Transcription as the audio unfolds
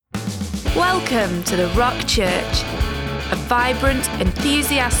Welcome to the Rock Church, a vibrant,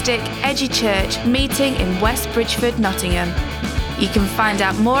 enthusiastic, edgy church meeting in West Bridgford, Nottingham. You can find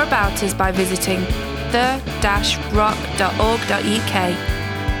out more about us by visiting the-rock.org.uk.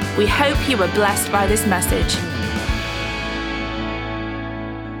 We hope you were blessed by this message.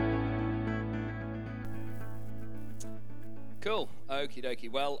 Cool. Okie dokie.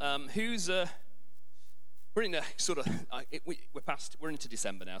 Well, we're in a sort of we're into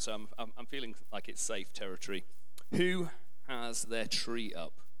December now, so I'm feeling like it's safe territory. Who has their tree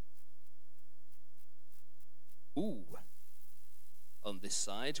up? Ooh. On this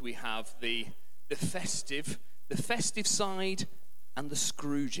side we have the festive side and the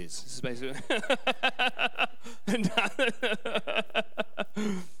Scrooges. This is basically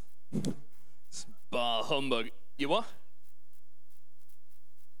Bah humbug. You what?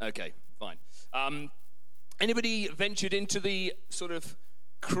 Okay, fine. Anybody ventured into the sort of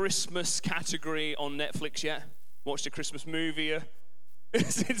Christmas category on Netflix yet? Watched a Christmas movie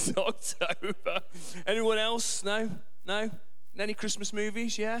since October? Anyone else? No? Any Christmas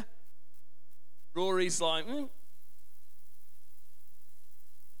movies? Yeah? Rory's like,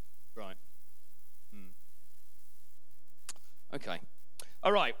 Right. Okay.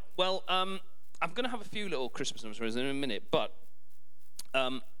 All right. Well, I'm going to have a few little Christmas numbers in a minute, but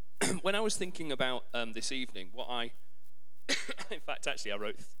when I was thinking about this evening, in fact, actually, I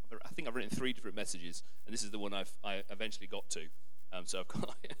think I've written 3 different messages, and this is the one I eventually got to. So I've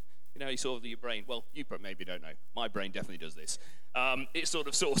got, you sort of your brain. Well, you maybe don't know. My brain definitely does this. It sort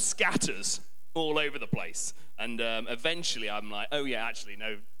of scatters all over the place, and eventually I'm like, oh yeah, actually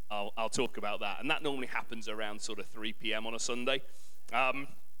no, I'll talk about that, and that normally happens around sort of 3 p.m. on a Sunday.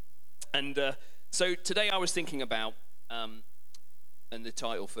 So today I was thinking about. And the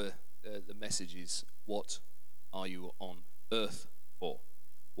title for the message is, What Are You on Earth For?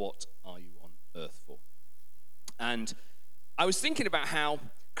 What are you on earth for? And I was thinking about how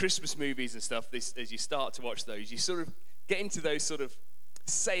Christmas movies and stuff, as you start to watch those, you sort of get into those sort of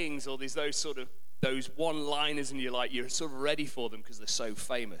sayings or those one-liners, and you're sort of ready for them because they're so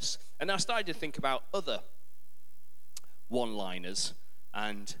famous. And I started to think about other one-liners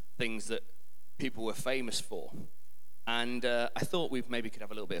and things that people were famous for. And I thought we maybe could have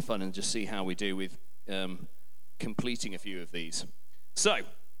a little bit of fun and just see how we do with completing a few of these. So,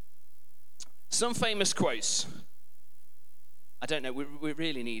 some famous quotes. I don't know, we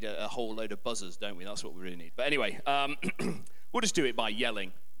really need a whole load of buzzers, don't we? That's what we really need. But anyway, we'll just do it by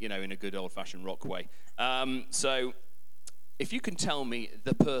yelling, in a good old-fashioned rock way. So, if you can tell me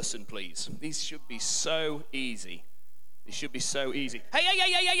the person, please. These should be so easy. These should be so easy. Hey,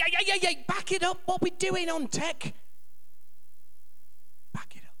 back it up. What we doing on tech?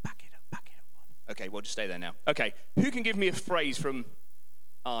 Back it up. Okay, we'll just stay there now. Okay, who can give me a phrase from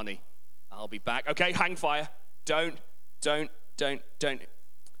Arnie? I'll be back. Okay, hang fire. Don't. In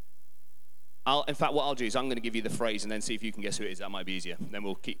fact, what I'll do is I'm going to give you the phrase and then see if you can guess who it is. That might be easier.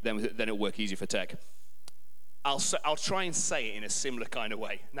 Then it'll work easier for tech. I'll try and say it in a similar kind of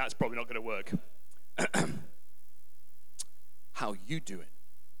way. And that's probably not going to work. How you doing?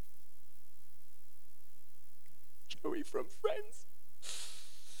 Joey from Friends.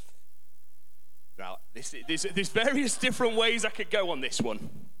 Now, there's various different ways I could go on this one.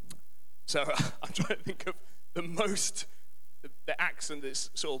 So I'm trying to think of the accent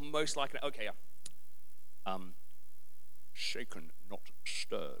that's sort of most like it. Okay, shaken, not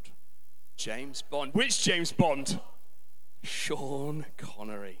stirred. James Bond. Which James Bond? Sean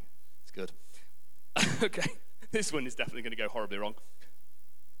Connery. It's good. Okay, this one is definitely going to go horribly wrong.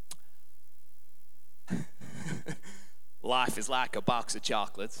 Life is like a box of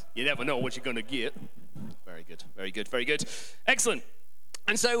chocolates. You never know what you're going to get. Very good. Excellent.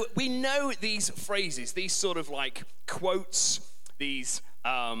 And so we know these phrases, these sort of like quotes, these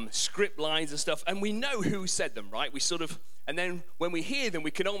script lines and stuff, and we know who said them, right? And then when we hear them, we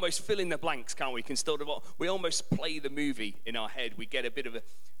can almost fill in the blanks, can't we? We almost play the movie in our head. We get a bit of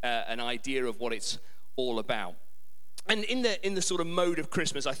an idea of what it's all about. And in the sort of mode of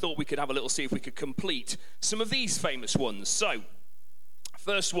Christmas, I thought we could have a little see if we could complete some of these famous ones. So,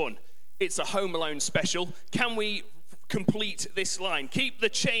 first one, it's a Home Alone special. Can we complete this line? Keep the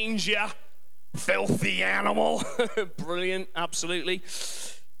change, ya filthy animal. Brilliant, absolutely.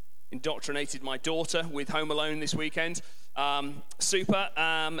 Indoctrinated my daughter with Home Alone this weekend. Super.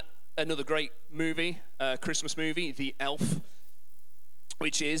 Another great movie, Christmas movie, The Elf,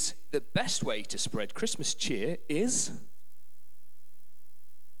 which is the best way to spread Christmas cheer is...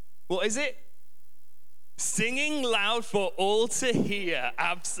 What is it? Singing loud for all to hear.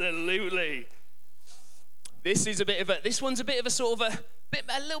 Absolutely. This one's a bit of a sort of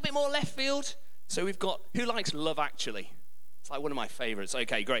A little bit more left field. So we've got, who likes Love Actually? It's like one of my favorites.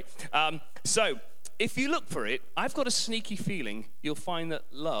 Okay, great. So if you look for it, I've got a sneaky feeling you'll find that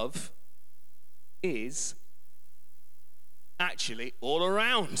love is actually all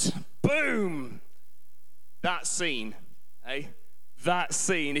around. Boom! That scene, eh? That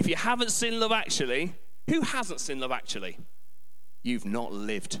scene. If you haven't seen Love Actually, who hasn't seen Love Actually? You've not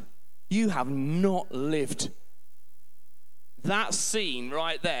lived. You have not lived. That scene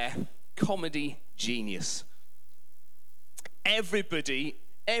right there, comedy genius. Everybody,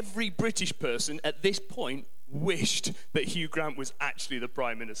 every British person at this point wished that Hugh Grant was actually the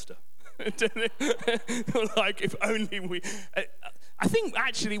Prime Minister. Like, if only we... I think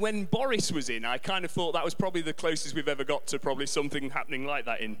actually when Boris was in, I kind of thought that was probably the closest we've ever got to probably something happening like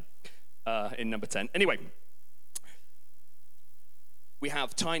that in number 10. Anyway, we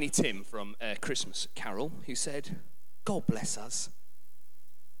have Tiny Tim from Christmas Carol who said, God bless us.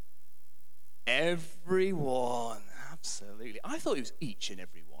 Everyone, absolutely. I thought it was each and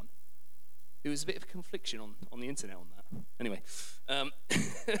every one. There was a bit of confliction on the internet on that. Anyway,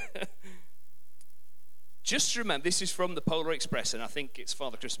 just remember, this is from the Polar Express, and I think it's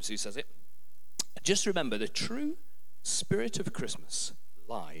Father Christmas who says it. Just remember, the true spirit of Christmas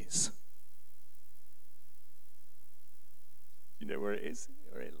lies. You know where it is?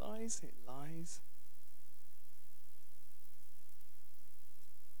 Where it lies? It lies.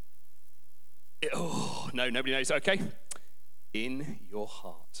 No, nobody knows. Okay. In your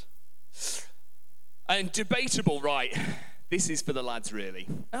heart. And debatable, right? This is for the lads, really.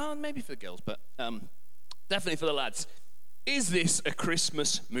 Maybe for the girls, but definitely for the lads. Is this a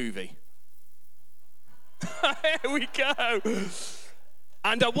Christmas movie? Here we go.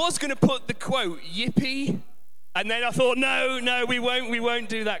 And I was going to put the quote, yippee, and then I thought, no, we won't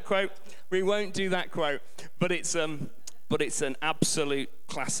do that quote. We won't do that quote. But it's an absolute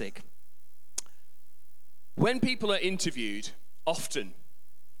classic. When people are interviewed, often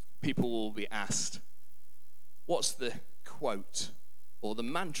people will be asked, what's the quote or the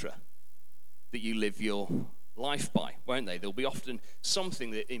mantra that you live your life by, won't they? There'll be often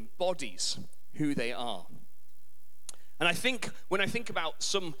something that embodies who they are. And I think, when I think about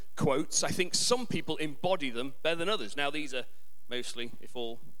some quotes, I think some people embody them better than others. Now, these are mostly,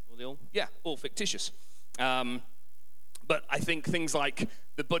 all fictitious. But I think things like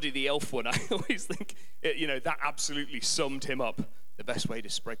the Buddy the Elf one, I always think, that absolutely summed him up. The best way to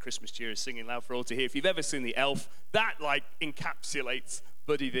spread Christmas cheer is singing loud for all to hear. If you've ever seen The Elf, that encapsulates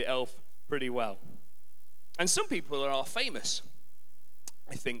Buddy the Elf pretty well. And some people are famous.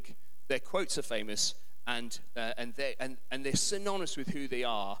 I think their quotes are famous, and they're synonymous with who they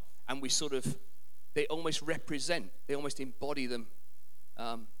are, and they almost represent, they almost embody them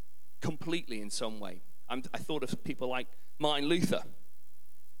completely in some way. I thought of people like Martin Luther,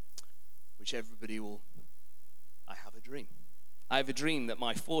 which everybody will, I have a dream. I have a dream that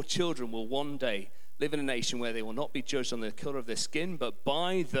my 4 children will one day live in a nation where they will not be judged on the color of their skin, but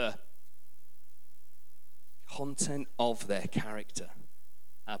by the content of their character.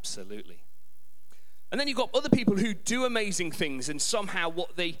 Absolutely. And then you've got other people who do amazing things, and somehow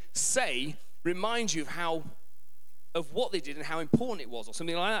what they say reminds you of what they did and how important it was, or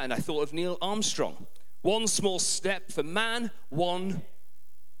something like that. And I thought of Neil Armstrong. One small step for man, one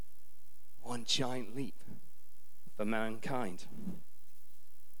giant leap for mankind.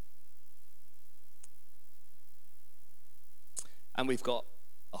 And we've got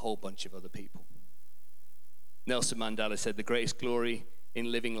a whole bunch of other people. Nelson Mandela said, the greatest glory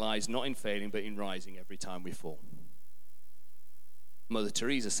in living lies not in failing, but in rising every time we fall. Mother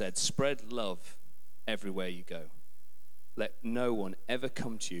Teresa said, spread love everywhere you go. Let no one ever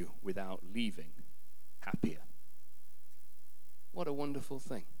come to you without leaving happier. What a wonderful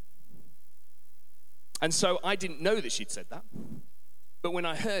thing. And so I didn't know that she'd said that. But when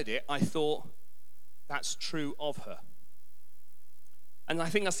I heard it, I thought, that's true of her. And I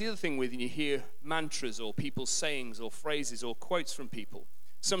think that's the other thing when you hear mantras or people's sayings or phrases or quotes from people.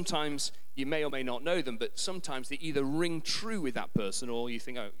 Sometimes you may or may not know them, but sometimes they either ring true with that person, or you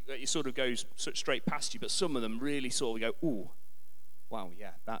think, it sort of goes straight past you. But some of them really sort of go, ooh, wow,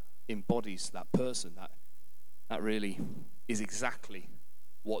 yeah, that embodies that person. That really is exactly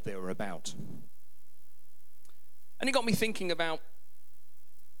what they were about. And it got me thinking about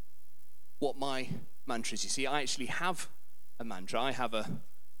what my mantra is. You see, I actually have a mantra. I have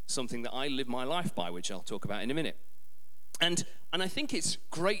something that I live my life by, which I'll talk about in a minute. And I think it's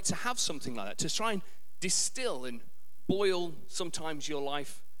great to have something like that, to try and distill and boil sometimes your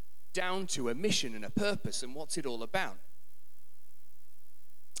life down to a mission and a purpose and what's it all about.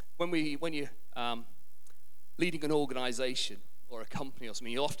 When you're leading an organization or a company or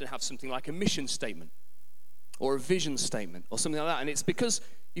something, you'll often have something like a mission statement or a vision statement or something like that. And it's because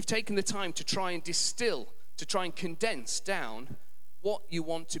you've taken the time to try and distill, to try and condense down what you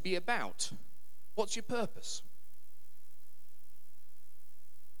want to be about. What's your purpose?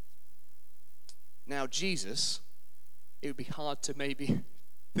 Now, Jesus, it would be hard to maybe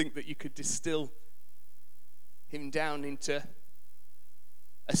think that you could distill him down into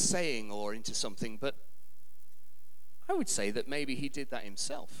a saying or into something, but I would say that maybe he did that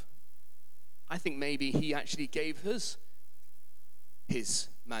himself. I think maybe he actually gave us his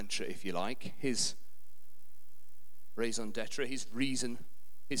mantra, if you like, his raison d'etre, his reason,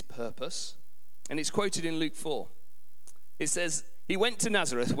 his purpose. And it's quoted in Luke 4. It says, he went to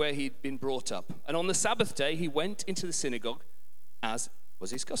Nazareth where he'd been brought up, and on the Sabbath day he went into the synagogue as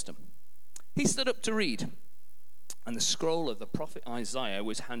was his custom. He stood up to read, and the scroll of the prophet Isaiah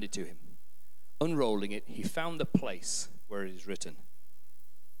was handed to him. Unrolling it, he found the place where it is written,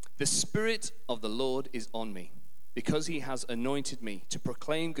 "The Spirit of the Lord is on me, because he has anointed me to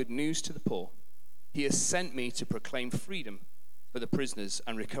proclaim good news to the poor. He has sent me to proclaim freedom for the prisoners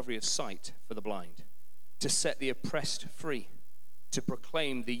and recovery of sight for the blind, to set the oppressed free, to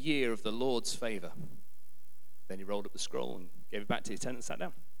proclaim the year of the Lord's favor." Then he rolled up the scroll and gave it back to the attendant and sat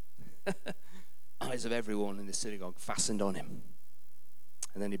down. Eyes of everyone in the synagogue fastened on him.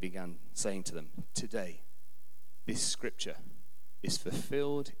 And then he began saying to them, "Today, this scripture is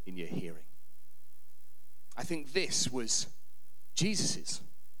fulfilled in your hearing." I think this was Jesus'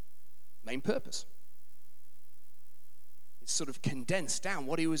 main purpose. It's sort of condensed down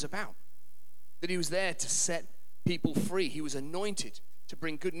what he was about. That he was there to set people free. He was anointed to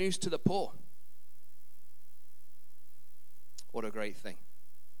bring good news to the poor. What a great thing.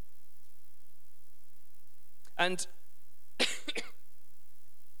 And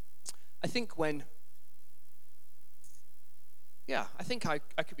I think I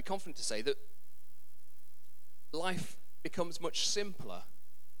could be confident to say that life becomes much simpler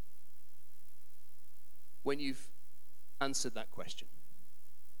when you've answered that question.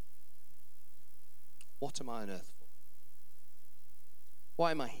 What am I on earth for?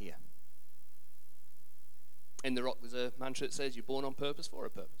 Why am I here? In The Rock, there's a mantra that says, you're born on purpose for a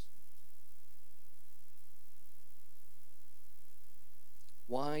purpose.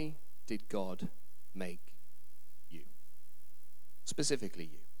 Why did God make you? Specifically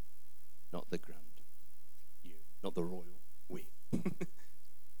you, not the grand you, not the royal we.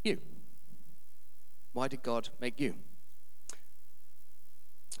 You. Why did God make you?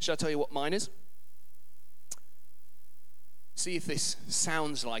 Shall I tell you what mine is? See if this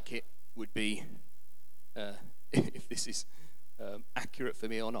sounds like it would be, if this is accurate for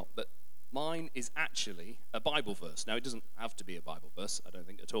me or not. But mine is actually a Bible verse. Now, it doesn't have to be a Bible verse, I don't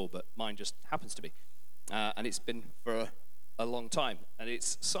think at all, but mine just happens to be. And it's been for a long time. And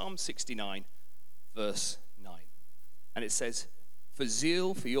it's Psalm 69, verse 9. And it says, "For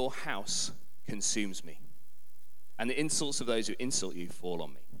zeal for your house consumes me, and the insults of those who insult you fall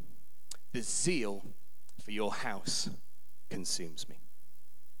on me." The zeal for your house consumes me.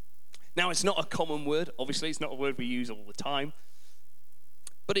 Now, it's not a common word. Obviously, it's not a word we use all the time.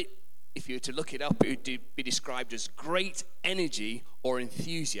 But if you were to look it up, it would be described as great energy or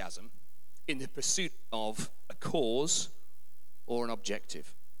enthusiasm in the pursuit of a cause or an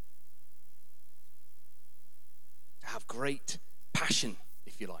objective. To have great passion,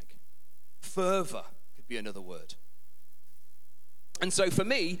 if you like. Fervor could be another word. And so for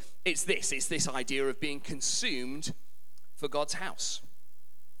me, it's this idea of being consumed for God's house,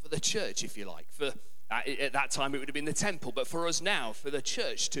 for the church, if you like. At that time, it would have been the temple, but for us now, for the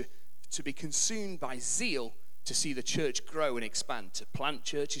church to be consumed by zeal to see the church grow and expand, to plant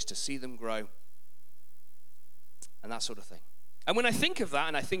churches, to see them grow, and that sort of thing. And when I think of that,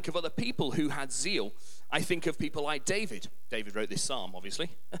 and I think of other people who had zeal, I think of people like David. David wrote this psalm, obviously.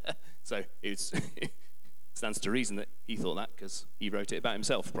 So it stands to reason that he thought that, because he wrote it about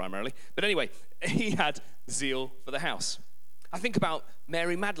himself primarily. But anyway, he had zeal for the house. I think about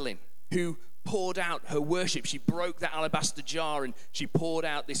Mary Magdalene, who poured out her worship. She broke that alabaster jar and she poured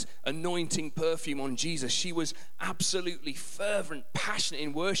out this anointing perfume on Jesus. She was absolutely fervent, passionate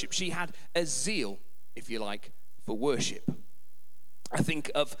in worship. She had a zeal, if you like, for worship. I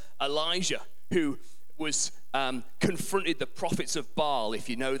think of Elijah, who was confronted the prophets of Baal. If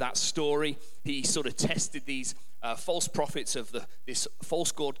you know that story, he sort of tested these false prophets of this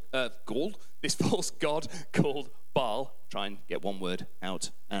false god called Baal. Try and get one word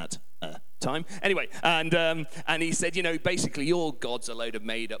out at time. Anyway, and he said, basically your God's a load of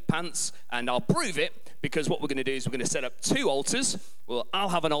made-up pants, and I'll prove it, because what we're going to do is we're going to set up 2 altars. Well, I'll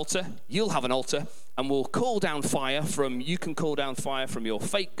have an altar, you'll have an altar, and we'll call down fire you can call down fire from your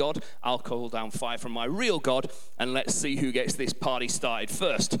fake God, I'll call down fire from my real God, and let's see who gets this party started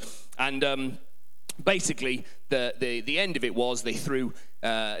first. And basically, the end of it was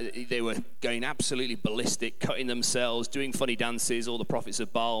they were going absolutely ballistic, cutting themselves, doing funny dances, all the prophets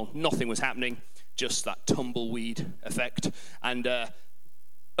of Baal. Nothing was happening, just that tumbleweed effect. And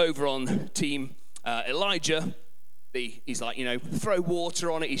over on team Elijah, he's like, throw water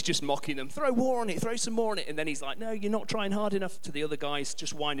on it. He's just mocking them. Throw water on it, throw some more on it. And then he's like, no, you're not trying hard enough, to the other guys,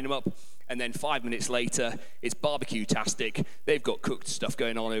 just winding them up. And then 5 minutes later, it's barbecue-tastic. They've got cooked stuff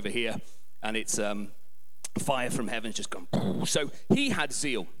going on over here. And it's fire from heaven's just gone. So he had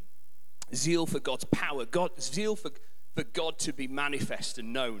zeal for God's power, zeal for God to be manifest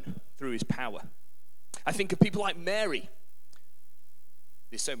and known through his power. I think of people like Mary.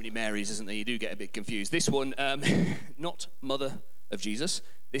 There's so many Marys, isn't there? You do get a bit confused. This one, not mother of Jesus.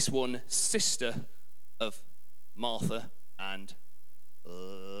 This one, sister of Martha and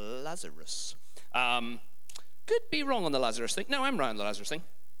Lazarus. Could be wrong on the Lazarus thing. No, I'm right on the Lazarus thing.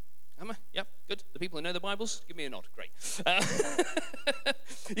 Am I? Yep, good. The people who know the Bibles, give me a nod. Great.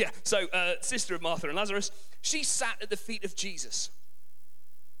 So sister of Martha and Lazarus, she sat at the feet of Jesus.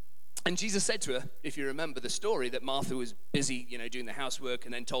 And Jesus said to her, if you remember the story, that Martha was busy, doing the housework,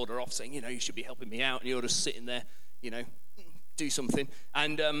 and then told her off, saying, you should be helping me out, and you ought to sit in there, do something.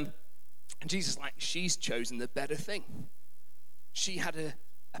 And Jesus, she's chosen the better thing. She had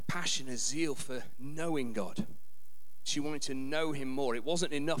a passion, a zeal for knowing God. She wanted to know him more. It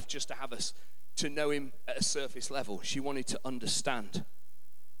wasn't enough just to have us to know him at a surface level. She wanted to understand.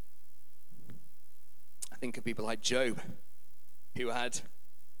 I think of people like Job, who had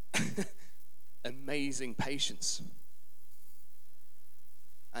amazing patience.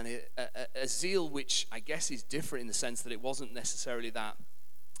 And a zeal which I guess is different in the sense that it wasn't necessarily that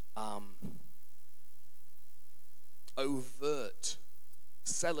overt,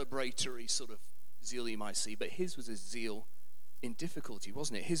 celebratory sort of zeal you might see, but his was a zeal in difficulty,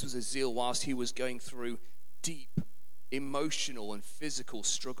 wasn't it? His was a zeal whilst he was going through deep emotional and physical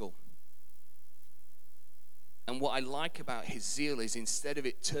struggle. And what I like about his zeal is, instead of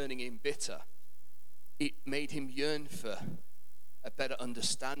it turning him bitter, it made him yearn for a better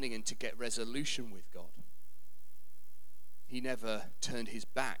understanding and to get resolution with God. He never turned his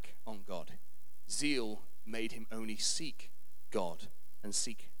back on God. Zeal made him only seek God and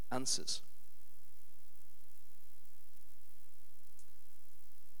seek answers.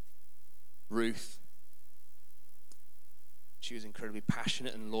 Ruth, she was incredibly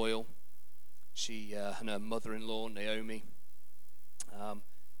passionate and loyal. She and her mother-in-law, Naomi,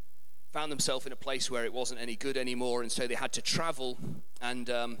 found themselves in a place where it wasn't any good anymore, and so they had to travel. And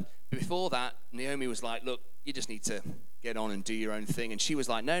before that, Naomi was like, look, you just need to get on and do your own thing. And she was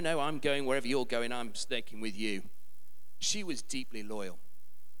like, no, I'm going wherever you're going. I'm sticking with you. She was deeply loyal.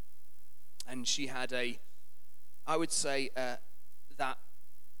 And she had I would say, that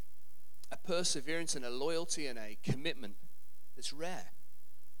a perseverance and a loyalty and a commitment that's rare.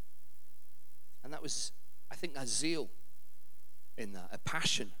 And that was, I think, a zeal in that, a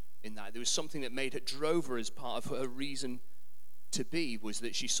passion in that. There was something that drove her as part of her reason to be, was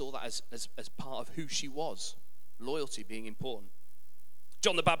that she saw that as part of who she was. Loyalty being important.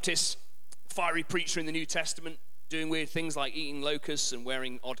 John the Baptist, fiery preacher in the New Testament, doing weird things like eating locusts and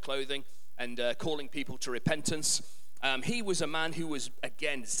wearing odd clothing and calling people to repentance. He was a man who was,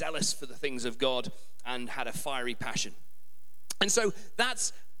 again, zealous for the things of God and had a fiery passion. And so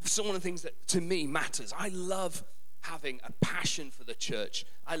that's some of the things that, to me, matters. I love having a passion for the church.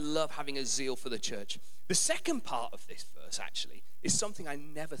 I love having a zeal for the church. The second part of this verse, actually, is something I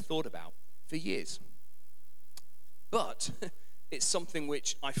never thought about for years. But it's something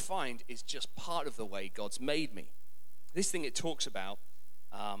which I find is just part of the way God's made me. This thing it talks about,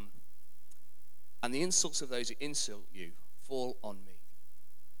 and the insults of those who insult you fall on me.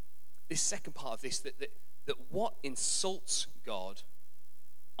 This second part of this, that what insults God,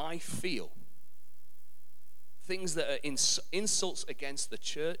 I feel. Things that are insults against the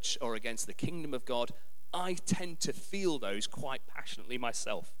church or against the kingdom of God, I tend to feel those quite passionately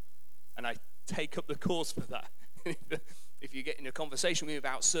myself. And I take up the cause for that. If you get in a conversation with me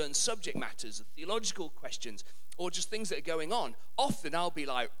about certain subject matters, theological questions, or just things that are going on, often I'll be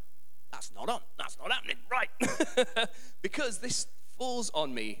like, that's not happening, right? Because this falls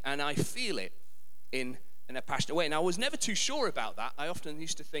on me and I feel it in a passionate way. And I was never too sure about that. I often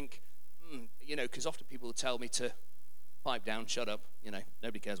used to think, because often people will tell me to pipe down, shut up,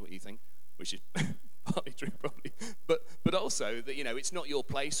 nobody cares what you think. which is partly true probably, but also that, it's not your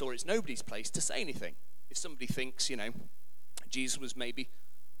place or it's nobody's place to say anything. If somebody thinks, Jesus was maybe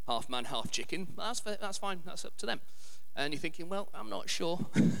half man, half chicken, that's fine, that's up to them. And you're thinking, well, I'm not sure.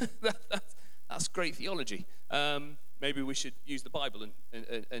 That's great theology. Maybe we should use the Bible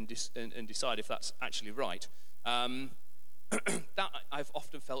and decide if that's actually right. That I've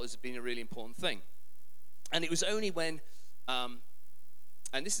often felt has been a really important thing. And it was only when,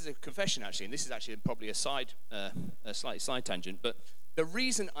 and this is a confession actually, and this is actually probably a slightly side tangent, but the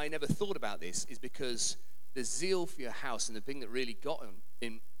reason I never thought about this is because the zeal for your house and the thing that really got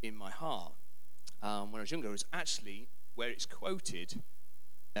in my heart when I was younger was actually where it's quoted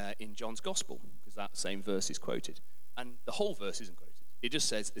in John's Gospel, because that same verse is quoted. And the whole verse isn't quoted. It just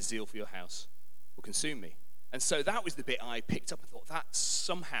says, the zeal for your house will consume me. And so that was the bit I picked up and thought, that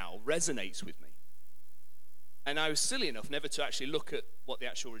somehow resonates with me. And I was silly enough never to actually look at what the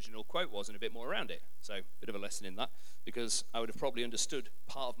actual original quote was and a bit more around it. So a bit of a lesson in that, because I would have probably understood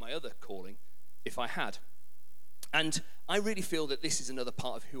part of my other calling if I had. And I really feel that this is another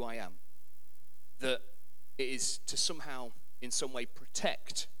part of who I am. That it is to somehow, in some way,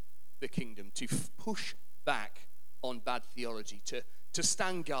 protect the kingdom, to push back on bad theology, to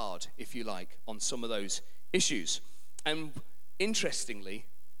stand guard, if you like, on some of those issues. And interestingly,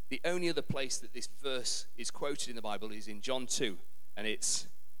 the only other place that this verse is quoted in the Bible is in John 2, and it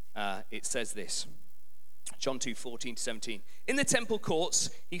says this, John 2, 14 to 17. In the temple courts,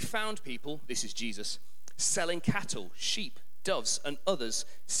 he found people, this is Jesus, selling cattle, sheep, doves, and others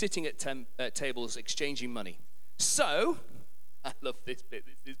sitting at tables exchanging money. So, I love this bit,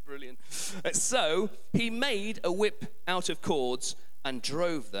 this is brilliant. So, he made a whip out of cords and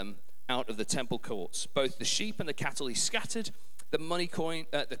drove them out of the temple courts. Both the sheep and the cattle he scattered,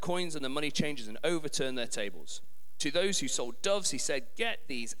 the coins and the money changers, and overturned their tables. To those who sold doves, he said, get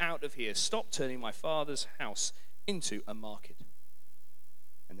these out of here. Stop turning my Father's house into a market.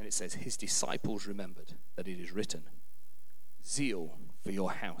 And then it says, his disciples remembered that it is written, zeal for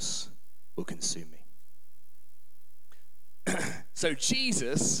your house will consume me. So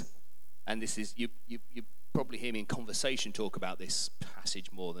Jesus, and this is, you probably hear me in conversation talk about this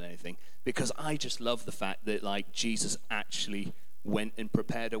passage more than anything, because I just love the fact that Jesus actually went and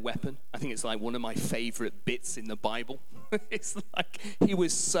prepared a weapon. I think it's one of my favorite bits in the Bible. It's he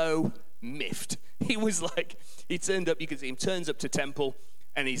was so miffed. He was he turned up, you can see him, turns up to temple,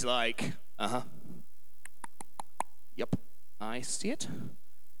 and he's like, yep, I see it,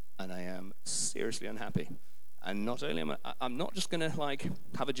 and I am seriously unhappy. And not only I'm not just going to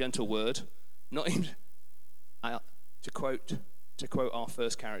have a gentle word, not even, to quote our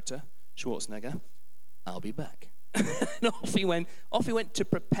first character, Schwarzenegger, I'll be back. And off he went to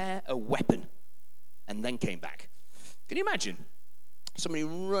prepare a weapon, and then came back. Can you imagine somebody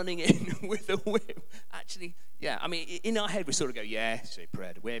running in with a whip? Actually, yeah. I mean, in our head we sort of go, yeah, say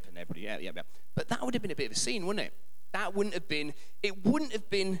prayer, the whip, and everybody, yeah. But that would have been a bit of a scene, wouldn't it? It wouldn't have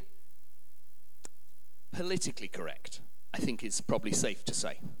been politically correct, I think it's probably safe to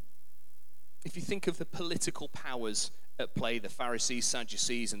say. If you think of the political powers at play, the Pharisees,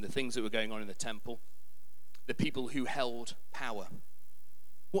 Sadducees, and the things that were going on in the temple, the people who held power,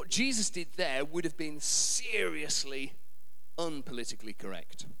 what Jesus did there would have been seriously unpolitically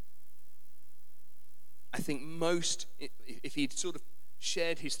correct. I think if he'd sort of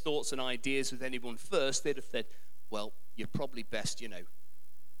shared his thoughts and ideas with anyone first, they'd have said, well, you're probably best,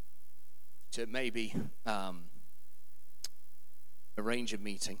 to maybe arrange a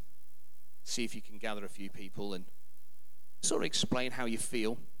meeting, see if you can gather a few people and sort of explain how you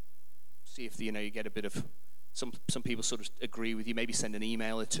feel, see if you get a bit of some people sort of agree with you, maybe send an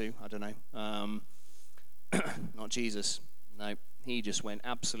email or two, I don't know. Not Jesus. No, he just went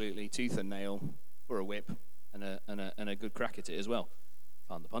absolutely tooth and nail for a whip and a good crack at it as well.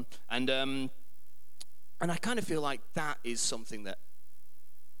 Pardon the pun. And I kind of feel like that is something that,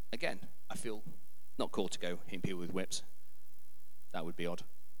 again, I feel not called to go hitting people with whips. That would be odd.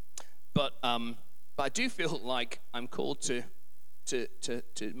 But I do feel like I'm called to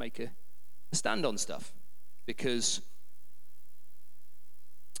make a stand on stuff, because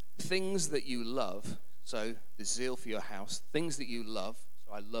things that you love, so the zeal for your house, things that you love,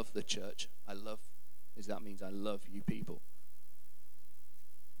 so I love the church, that means I love you people.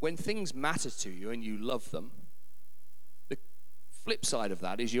 When things matter to you and you love them, the flip side of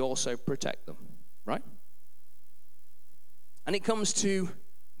that is you also protect them, right? And it comes to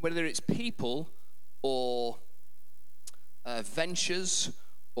whether it's people or ventures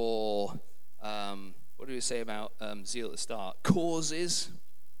or what do we say about zeal at the start? Causes.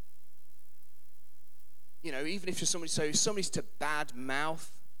 Even if somebody's to bad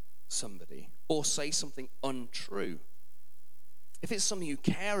mouth somebody or say something untrue, if it's something you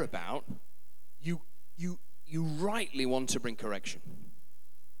care about, you rightly want to bring correction.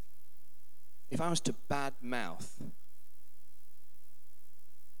 If I was to badmouth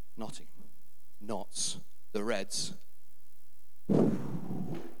Nottingham, Notts, the Reds,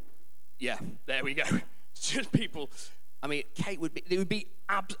 yeah, there we go. Just people. I mean, Kate would be.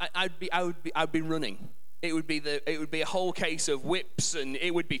 I'd be running. It would be a whole case of whips, and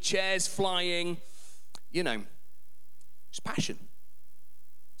it would be chairs flying. You know, just passion,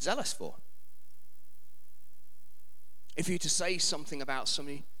 zealous for. If you were to say something about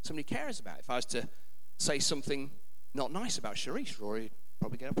somebody cares about, if I was to say something not nice about Sharice, Rory would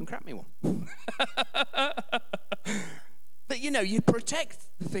probably get up and crap me one. But you protect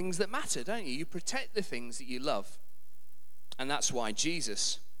the things that matter, don't you? You protect the things that you love. And that's why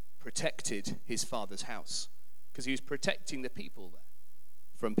Jesus protected his Father's house, because he was protecting the people there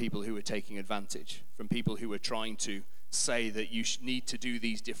from people who were taking advantage, from people who were trying to say that you need to do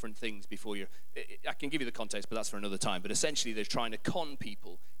these different things before you. I can give you the context, but that's for another time. But essentially, they're trying to con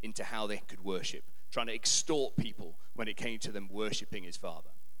people into how they could worship, trying to extort people when it came to them worshiping his Father.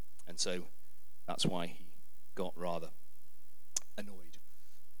 And so that's why he got rather annoyed.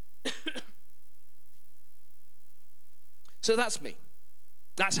 So that's me.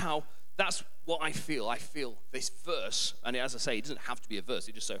 That's what I feel. I feel this verse, and as I say, it doesn't have to be a verse,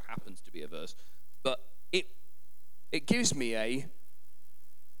 it just so happens to be a verse, but it gives me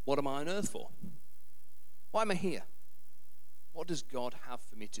what am I on earth for? Why am I here? What does God have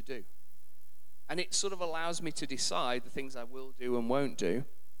for me to do? And it sort of allows me to decide the things I will do and won't do,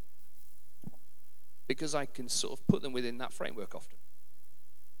 because I can sort of put them within that framework often.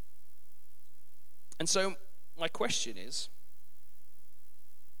 And so my question is,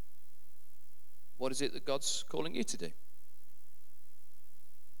 what is it that God's calling you to do?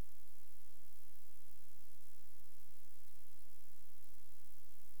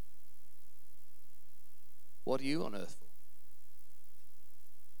 What are you on earth for?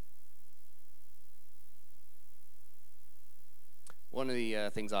 One of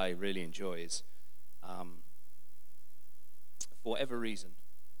the things I really enjoy is, for whatever reason,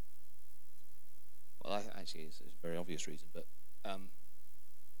 well, actually, it's a very obvious reason, but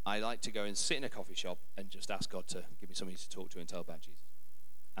I like to go and sit in a coffee shop and just ask God to give me somebody to talk to and tell about Jesus.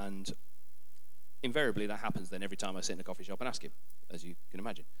 And invariably, that happens then every time I sit in a coffee shop and ask him, as you can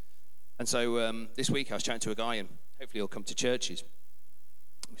imagine. And so this week I was chatting to a guy, and hopefully he'll come to church.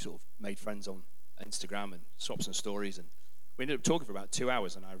 We sort of made friends on Instagram and swapped some stories, and we ended up talking for about 2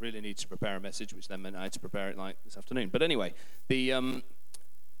 hours, and I really needed to prepare a message, which then meant I had to prepare it like this afternoon. But anyway, the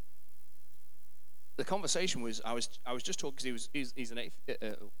conversation was, I was just talking, because he's an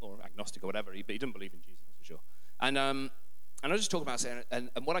atheist, or agnostic or whatever, but he doesn't believe in Jesus, that's for sure. And I was just talking about saying, and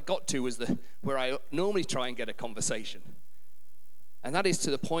what I got to was where I normally try and get a conversation. And that is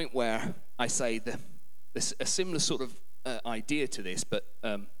to the point where I say there's a similar sort of idea to this, but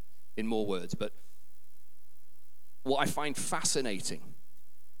in more words. But what I find fascinating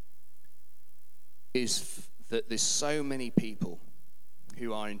is that there's so many people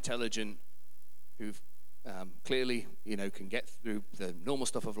who are intelligent, who clearly, can get through the normal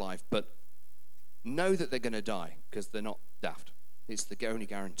stuff of life, but know that they're going to die because they're not daft. It's the only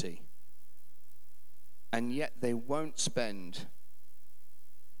guarantee. And yet they won't spend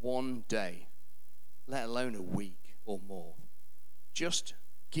one day, let alone a week or more, just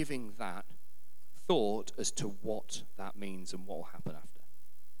giving that thought as to what that means and what will happen after.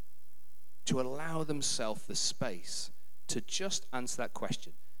 To allow themselves the space to just answer that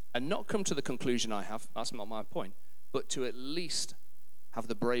question and not come to the conclusion I have, that's not my point, but to at least have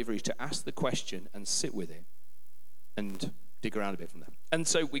the bravery to ask the question and sit with it and dig around a bit from there. And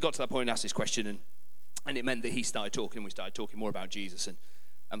so we got to that point and asked this question, and it meant that he started talking, and we started talking more about Jesus and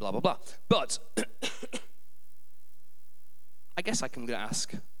blah, blah, blah. But I guess I'm going to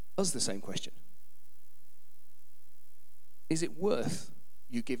ask us the same question. Is it worth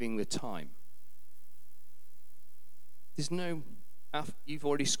you giving the time? You've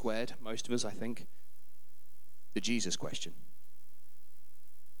already squared, most of us, I think, the Jesus question.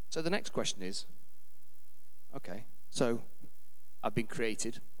 So the next question is, okay, so I've been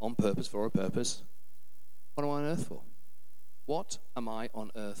created on purpose, for a purpose. What am I on earth for? What am I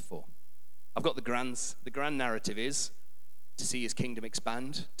on earth for? I've got the grand narrative is to see his kingdom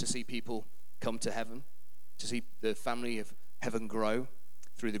expand, to see people come to heaven, to see the family of heaven grow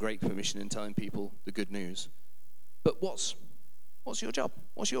through the Great Commission and telling people the good news. But what's your job?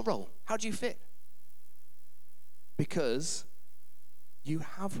 What's your role? How do you fit? Because you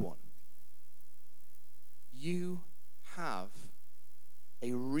have one. You have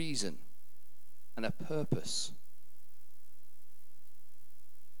a reason and a purpose.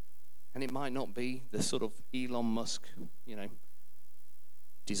 And it might not be the sort of Elon Musk,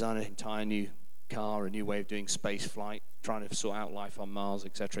 design an entire new car, a new way of doing space flight, trying to sort out life on Mars,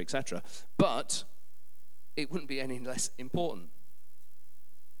 etc., etc. But it wouldn't be any less important,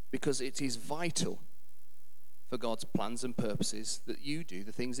 because it is vital for God's plans and purposes that you do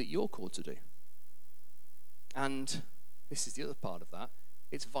the things that you're called to do. And this is the other part of that.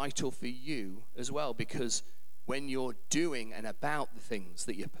 It's vital for you as well, because when you're doing and about the things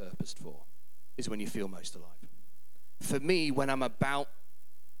that you're purposed for is when you feel most alive. For me, when I'm about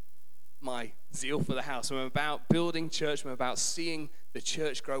my zeal for the house, when I'm about building church, when I'm about seeing the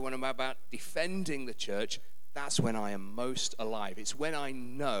church grow, when I'm about defending the church, that's when I am most alive. It's when I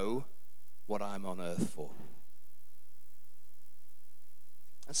know what I'm on earth for.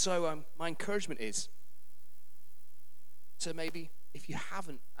 And so my encouragement is to maybe, if you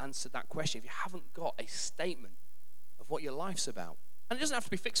haven't answered that question, if you haven't got a statement of what your life's about, and it doesn't have to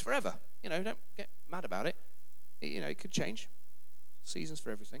be fixed forever, don't get mad about it. It could change. Seasons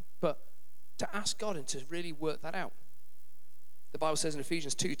for everything. But to ask God and to really work that out. The Bible says in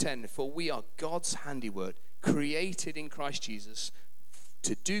Ephesians 2:10, for we are God's handiwork, created in Christ Jesus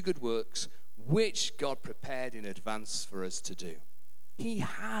to do good works, which God prepared in advance for us to do. He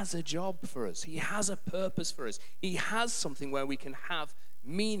has a job for us. He has a purpose for us. He has something where we can have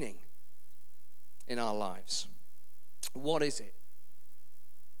meaning in our lives. What is it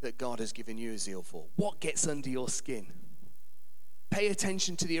that God has given you a zeal for? What gets under your skin? Pay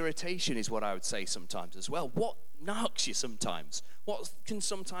attention to the irritation is what I would say sometimes as well. What knocks you sometimes? What can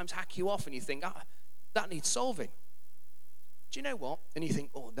sometimes hack you off and you think, that needs solving? Do you know what? And you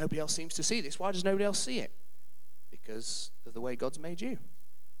think, nobody else seems to see this. Why does nobody else see it? Because of the way God's made you.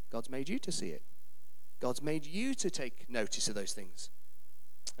 God's made you to see it. God's made you to take notice of those things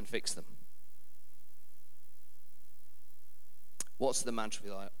and fix them. What's the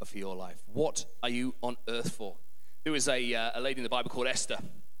mantra for your life? What are you on earth for? There was a lady in the Bible called Esther.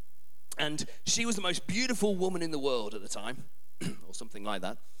 And she was the most beautiful woman in the world at the time, or something like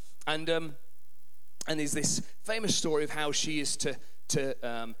that. And there's this famous story of how she is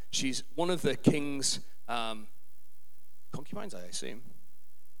she's one of the king's concubines, I assume.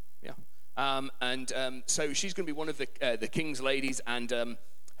 Yeah. So she's going to be one of the king's ladies, and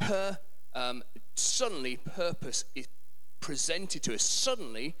her suddenly purpose is presented to her.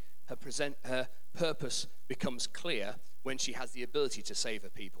 Suddenly her purpose becomes clear when she has the ability to save her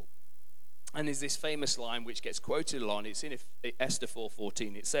people. And there's this famous line which gets quoted a lot. It's in Esther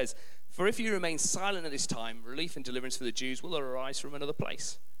 4:14. It says, for if you remain silent at this time, relief and deliverance for the Jews will arise from another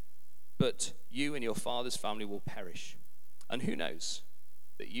place. But you and your father's family will perish. And who knows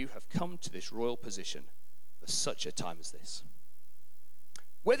that you have come to this royal position for such a time as this.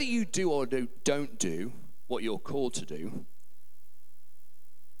 Whether you do or don't do what you're called to do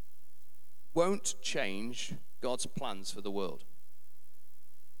won't change God's plans for the world.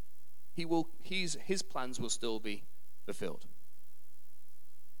 His plans will still be fulfilled.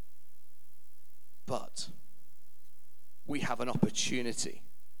 But we have an opportunity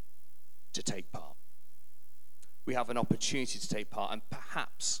to take part. We have an opportunity to take part, and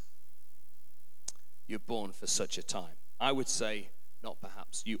perhaps you're born for such a time. I would say, not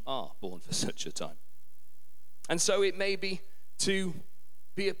perhaps, you are born for such a time. And so it may be to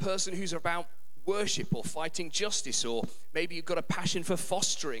be a person who's about worship or fighting justice, or maybe you've got a passion for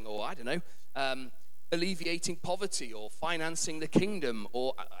fostering, or I don't know, alleviating poverty, or financing the kingdom,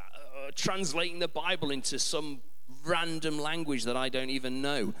 or translating the Bible into some random language that I don't even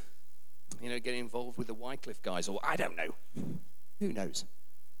know. Getting involved with the Wycliffe guys, or I don't know. Who knows?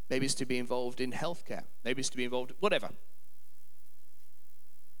 Maybe it's to be involved in healthcare. Maybe it's to be involved, whatever.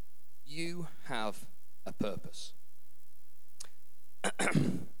 You have a purpose.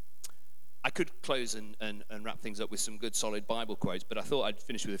 I could close and wrap things up with some good solid Bible quotes, but I thought I'd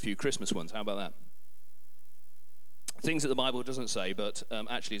finish with a few Christmas ones. How about that? Things that the Bible doesn't say, but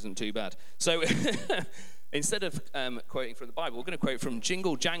actually isn't too bad. So instead of quoting from the Bible, we're going to quote from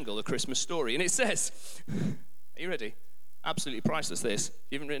Jingle Jangle, A Christmas Story. And it says, are you ready? Absolutely priceless, this. If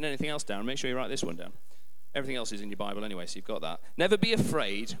you haven't written anything else down, make sure you write this one down. Everything else is in your Bible anyway, so you've got that. Never be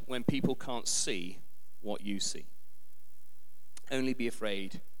afraid when people can't see what you see. Only be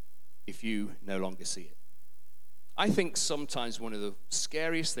afraid if you no longer see it. I think sometimes one of the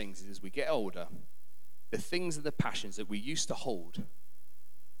scariest things is as we get older, the things and the passions that we used to hold,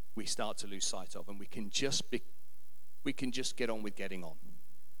 we start to lose sight of, and we can just get on with getting on.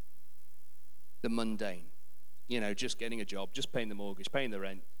 The mundane, just getting a job, just paying the mortgage, paying the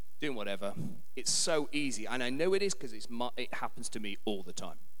rent, doing whatever. It's so easy. And I know it is because it happens to me all the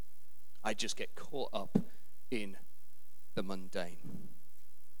time. I just get caught up in the mundane.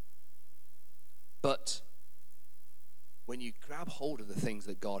 But when you grab hold of the things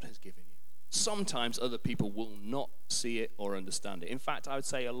that God has given you, sometimes other people will not see it or understand it. In fact, I would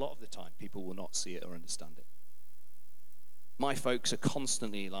say a lot of the time, people will not see it or understand it. My folks are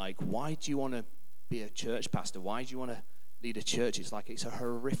constantly like, why do you want to be a church pastor? Why do you want to lead a church? It's like it's a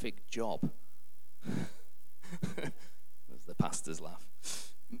horrific job. That's the pastor's laugh.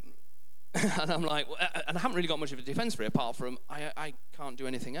 And I'm like, and I haven't really got much of a defense for it, apart from I can't do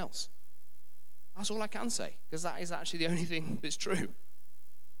anything else. That's all I can say, because that is actually the only thing that's true.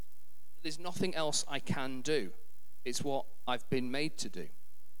 There's nothing else I can do. It's what I've been made to do.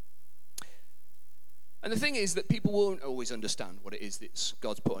 And the thing is that people won't always understand what it is that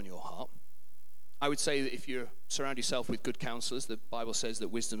God's put on your heart. I would say that if you surround yourself with good counselors, the Bible says that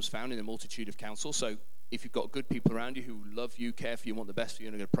wisdom's found in a multitude of counsel. So if you've got good people around you who love you, care for you, want the best for you,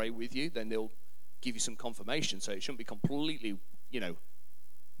 and are going to pray with you, then they'll give you some confirmation. So it shouldn't be completely,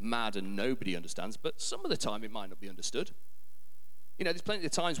 mad and nobody understands. But some of the time it might not be understood. There's plenty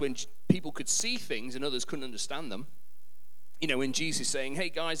of times when people could see things and others couldn't understand them. When Jesus is saying, hey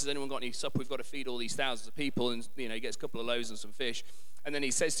guys, has anyone got any supper? We've got to feed all these thousands of people. And, he gets a couple of loaves and some fish. And then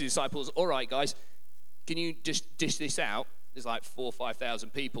he says to the disciples, all right, guys, can you just dish this out? There's like 4,000 or 5,000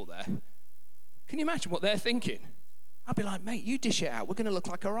 people there. Can you imagine what they're thinking? I'd be like, mate, you dish it out. We're going to look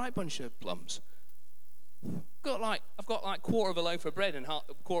like a right bunch of plums. I've got like quarter of a loaf of bread and a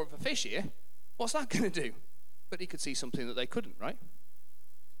quarter of a fish here. What's that going to do? But he could see something that they couldn't, right?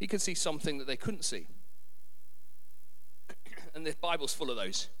 He could see something that they couldn't see. And the Bible's full of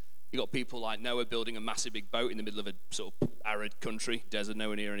those. You got people like Noah building a massive big boat in the middle of a sort of arid country, desert,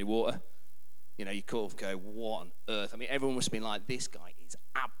 nowhere near any water. You kind of go, what on earth? I mean, everyone must have been like, this guy is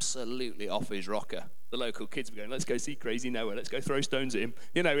absolutely off his rocker. The local kids were going, let's go see crazy Noah. Let's go throw stones at him.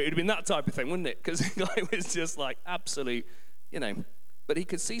 It would have been that type of thing, wouldn't it? Because the guy was just like absolute, But he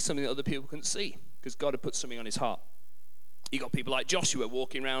could see something that other people couldn't see because God had put something on his heart. You got people like Joshua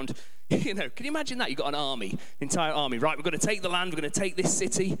walking around, can you imagine that? You got an army, entire army. Right, we're going to take the land. We're going to take this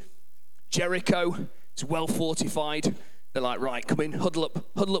city, Jericho. It's well fortified. They're like, right, come in, huddle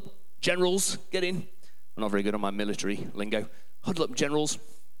up, generals, get in. I'm not very good on my military lingo. Huddle up, generals.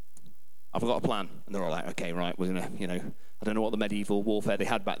 I've got a plan. And they're all like, okay, right, we're going to, I don't know what the medieval warfare they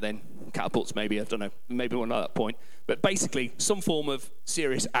had back then. Catapults, maybe, I don't know. Maybe we're not at that point. But basically, some form of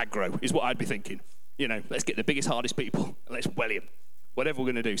serious aggro is what I'd be thinking. Let's get the biggest, hardest people, and let's well him. Whatever we're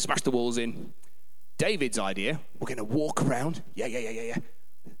going to do, smash the walls in. David's idea, we're going to walk around. Yeah,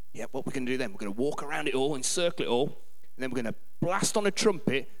 what we're going to do then, we're going to walk around it all, encircle it all, and then we're going to blast on a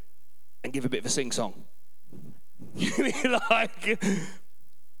trumpet and give a bit of a sing-song. Like,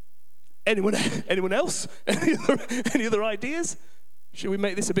 anyone else? Any other ideas? Should we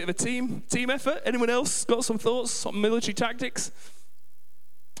make this a bit of a team effort? Anyone else got some thoughts on military tactics?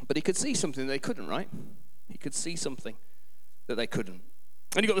 But he could see something they couldn't, right? He could see something that they couldn't.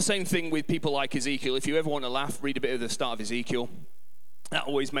 And you got the same thing with people like Ezekiel. If you ever want to laugh, read a bit of the start of Ezekiel. That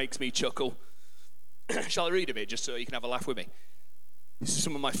always makes me chuckle. Shall I read a bit just so you can have a laugh with me? This is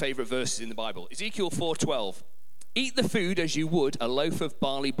some of my favorite verses in the Bible. Ezekiel 4:12. Eat the food as you would a loaf of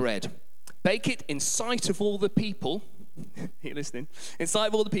barley bread. Bake it in sight of all the people. You're listening? In sight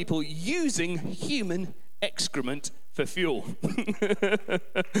of all the people using human excrement for fuel. The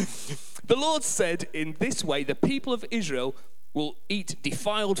Lord said, in this way, the people of Israel will eat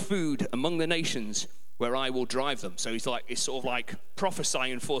defiled food among the nations where I will drive them. So he's sort of like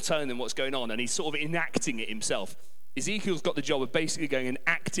prophesying and foretelling them what's going on, and he's sort of enacting it himself. Ezekiel's got the job of basically going and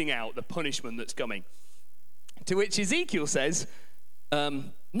acting out the punishment that's coming. To which Ezekiel says,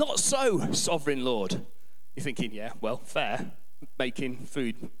 not so, sovereign Lord. You're thinking, yeah, well, fair. Making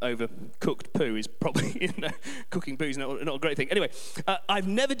food over cooked poo is probably, cooking poo is not a great thing. Anyway, I've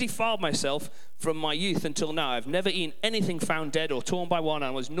never defiled myself from my youth until now. I've never eaten anything found dead or torn by wild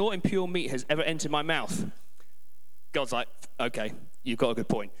animals, nor impure meat has ever entered my mouth. God's like, okay, you've got a good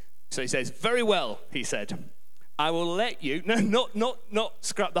point. So he says, very well, he said, I will let you, not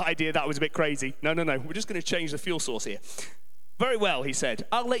scrap that idea, that was a bit crazy. No, we're just going to change the fuel source here. Very well, he said,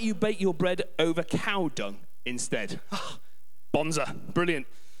 I'll let you bake your bread over cow dung instead. Bonza, brilliant.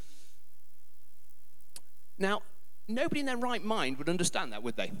 Now, nobody in their right mind would understand that,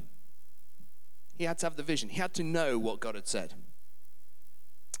 would they? He had to have the vision. He had to know what God had said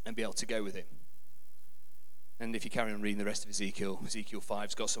and be able to go with it. And if you carry on reading the rest of Ezekiel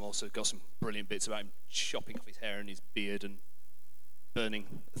 5's got some brilliant bits about him chopping off his hair and his beard and burning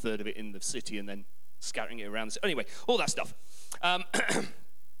a third of it in the city and then scattering it around. Anyway, all that stuff.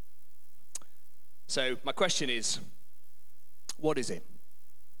 So my question is, what is it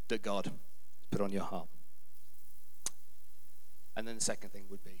that God has put on your heart? And then the second thing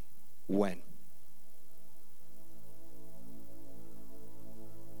would be, when?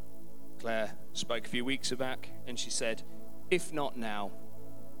 Claire spoke a few weeks back, and she said, if not now,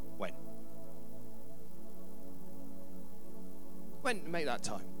 when? When? Make that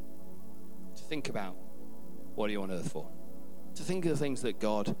time to think about what are you on earth for? To think of the things that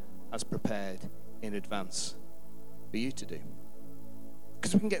God has prepared in advance for you to do.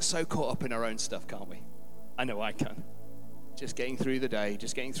 Because we can get so caught up in our own stuff, can't we? I know I can. Just getting through the day,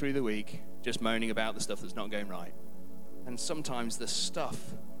 just getting through the week, just moaning about the stuff that's not going right. And sometimes the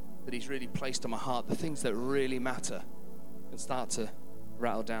stuff that he's really placed on my heart, the things that really matter, can start to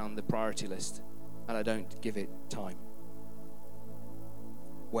rattle down the priority list, and I don't give it time.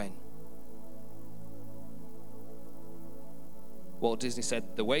 When? Walt Disney said,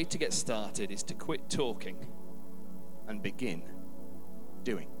 the way to get started is to quit talking and begin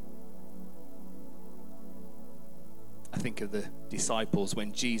doing. I think of the disciples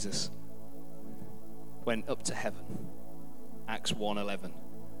when Jesus went up to heaven. Acts 1:11.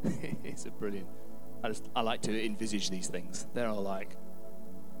 It's a brilliant. I like to envisage these things. They're all like,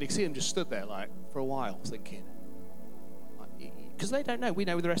 you can see them just stood there like for a while thinking, because they don't know. We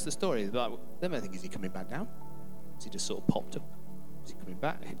know the rest of the story. Like, they might think, is he coming back down? Is he just sort of popped up? Is he coming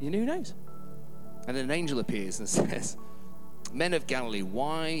back? Who knows? And then an angel appears and says, men of Galilee,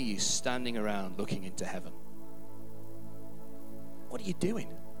 why are you standing around looking into heaven? What are you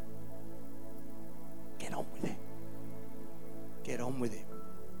doing? Get on with it. Get on with it.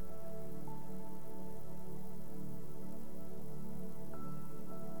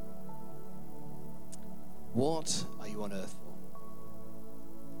 What are you on earth for?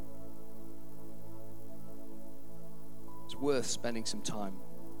 It's worth spending some time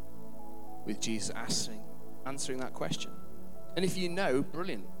with Jesus answering that question. And if you know,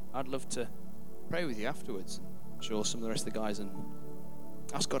 brilliant. I'd love to pray with you afterwards. I'm sure some of the rest of the guys, and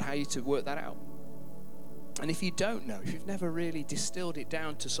ask God how you to work that out. And if you don't know, if you've never really distilled it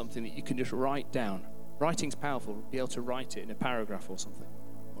down to something that you can just write down, writing's powerful, be able to write it in a paragraph or something,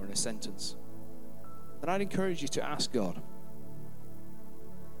 or in a sentence, then I'd encourage you to ask God,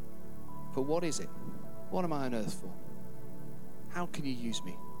 for what is it? What am I on earth for? How can you use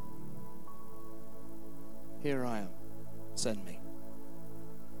me? Here I am. Send me.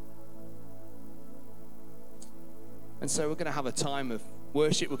 And so we're going to have a time of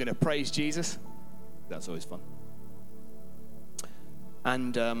worship. We're going to praise Jesus. That's always fun.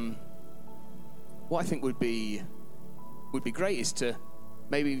 And what I think would be great is to,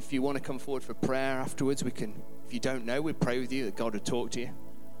 maybe if you want to come forward for prayer afterwards, we can, if you don't know, we'd pray with you that God would talk to you.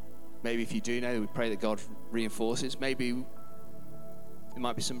 Maybe if you do know, we'd pray that God reinforces. Maybe there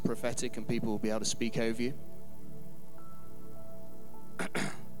might be some prophetic and people will be able to speak over you.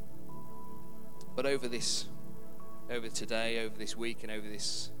 But over today, over this week, and over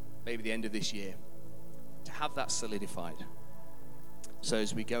this, maybe the end of this year, to have that solidified. So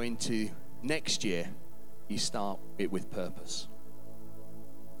as we go into next year, you start it with purpose.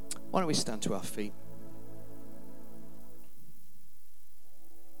 Why don't we stand to our feet?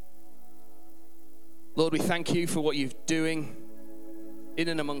 Lord, we thank you for what you're doing in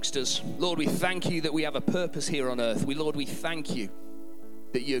and amongst us. Lord, we thank you that we have a purpose here on earth. Lord, we thank you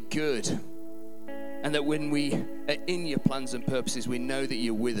that you're good. And that when we are in your plans and purposes, we know that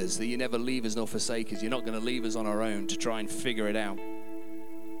you're with us, that you never leave us nor forsake us. You're not going to leave us on our own to try and figure it out.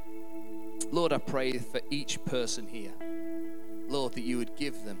 Lord, I pray for each person here, Lord, that you would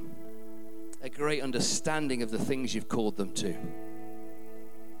give them a great understanding of the things you've called them to.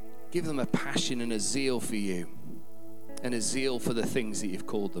 Give them a passion and a zeal for you, and a zeal for the things that you've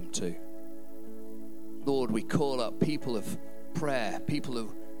called them to. Lord, we call up people of prayer, people who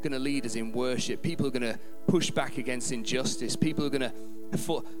are going to lead us in worship, people who are going to push back against injustice, people who are going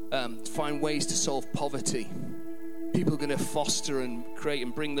to find ways to solve poverty, people who are going to foster and create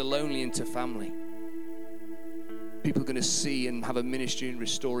and bring the lonely into family, people who are going to see and have a ministry in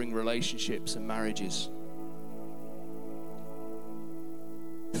restoring relationships and marriages.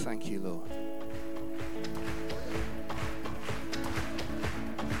 Thank you, Lord.